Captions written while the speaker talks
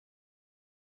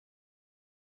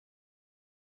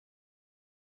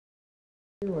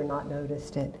not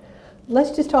noticed it.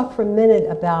 Let's just talk for a minute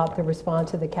about the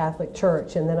response of the Catholic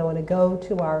Church, and then I want to go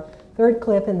to our third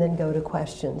clip and then go to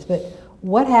questions. But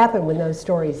what happened when those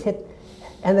stories hit,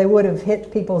 and they would have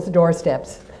hit people's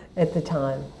doorsteps at the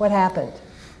time? What happened?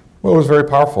 Well, it was very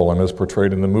powerful, and as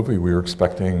portrayed in the movie, we were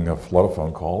expecting a flood of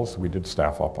phone calls. We did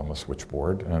staff up on the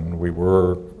switchboard, and we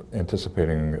were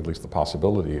anticipating at least the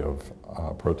possibility of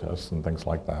protests and things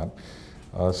like that.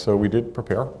 So we did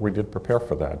prepare. We did prepare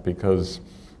for that, because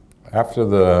after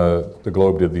the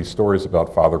Globe did these stories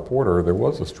about Father Porter, there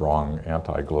was a strong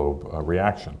anti-Globe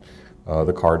reaction.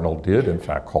 The Cardinal did, in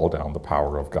fact, call down the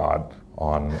power of God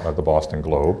on the Boston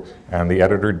Globe, and the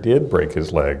editor did break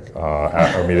his leg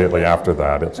immediately after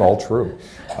that. It's all true.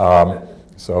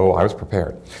 So I was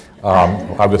prepared.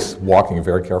 I was walking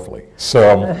very carefully.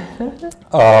 So,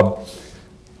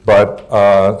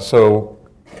 so,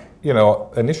 you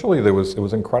know, initially it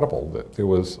was incredible that there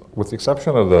was, with the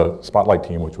exception of the Spotlight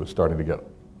team, which was starting to get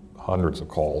hundreds of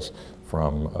calls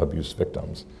from abuse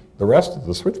victims, the rest of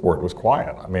the switchboard was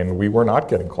quiet. I mean, we were not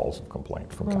getting calls of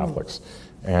complaint from Catholics.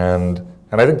 And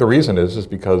I think the reason is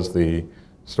because the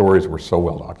stories were so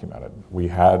well documented. We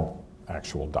had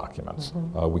actual documents.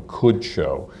 We could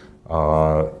show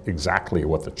exactly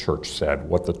what the church said,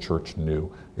 what the church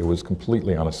knew. It was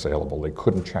completely unassailable. They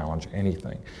couldn't challenge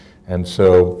anything. And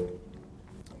so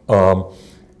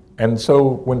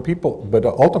when people, but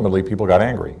ultimately people got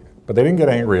angry. But they didn't get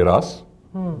angry at us.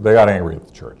 They got angry at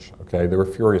the church, okay? They were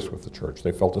furious with the church.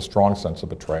 They felt a strong sense of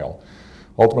betrayal.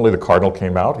 Ultimately, the Cardinal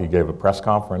came out, he gave a press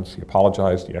conference, he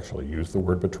apologized, he actually used the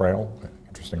word betrayal,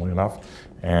 interestingly enough,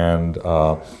 and,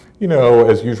 you know,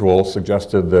 as usual,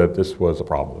 suggested that this was a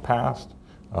problem of the past,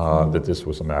 that this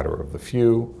was a matter of the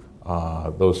few,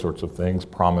 those sorts of things,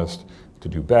 promised to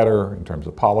do better in terms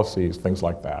of policies, things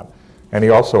like that. And he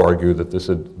also argued that,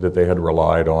 that they had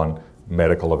relied on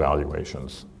medical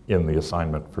evaluations in the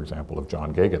assignment, for example, of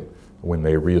John Gagin, when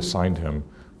they reassigned him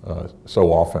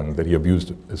so often that he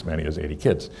abused as many as 80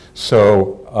 kids.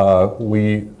 So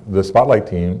the Spotlight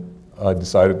team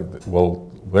decided that,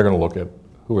 well, they're going to look at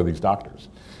who are these doctors.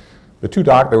 There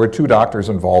were two doctors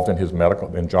involved in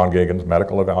in John Gagin's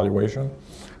medical evaluation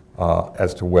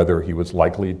as to whether he was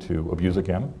likely to abuse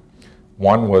again.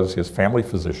 One was his family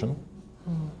physician,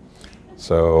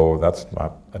 so that's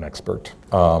not an expert.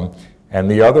 And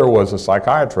the other was a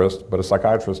psychiatrist, but a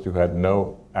psychiatrist who had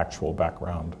no actual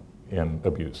background in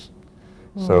abuse.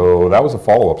 So that was a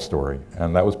follow-up story,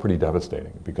 and that was pretty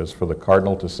devastating, because for the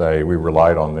Cardinal to say, we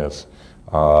relied on this,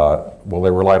 well,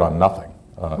 they relied on nothing,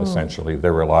 essentially.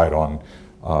 They relied on,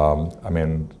 I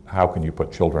mean, how can you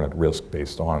put children at risk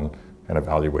based on an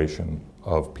evaluation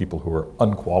of people who are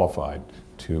unqualified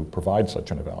to provide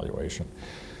such an evaluation?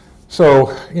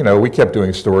 So, you know, we kept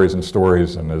doing stories and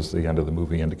stories, and as the end of the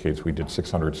movie indicates, we did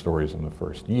 600 stories in the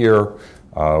first year.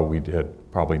 We did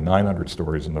probably 900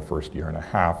 stories in the first year and a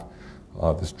half.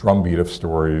 This drumbeat of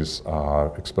stories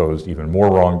exposed even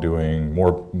more wrongdoing,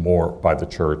 more by the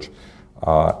church,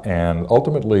 and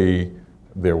ultimately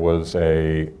there was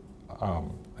a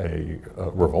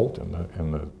revolt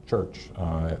in the church.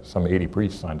 Some 80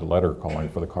 priests signed a letter calling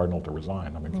for the Cardinal to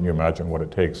resign. I mean, can you imagine what it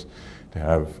takes to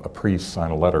have a priest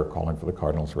sign a letter calling for the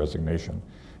Cardinal's resignation?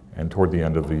 And toward the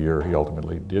end of the year, he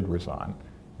ultimately did resign.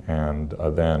 And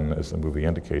then, as the movie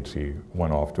indicates, he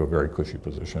went off to a very cushy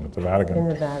position at the Vatican. In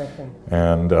the Vatican.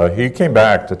 And he came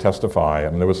back to testify. I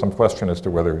mean, there was some question as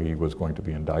to whether he was going to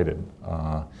be indicted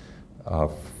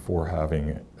for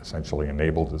having essentially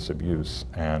enabled this abuse.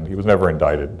 And he was never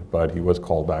indicted, but he was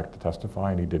called back to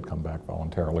testify, and he did come back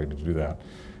voluntarily to do that,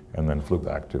 and then flew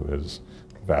back to his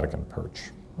Vatican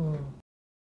perch.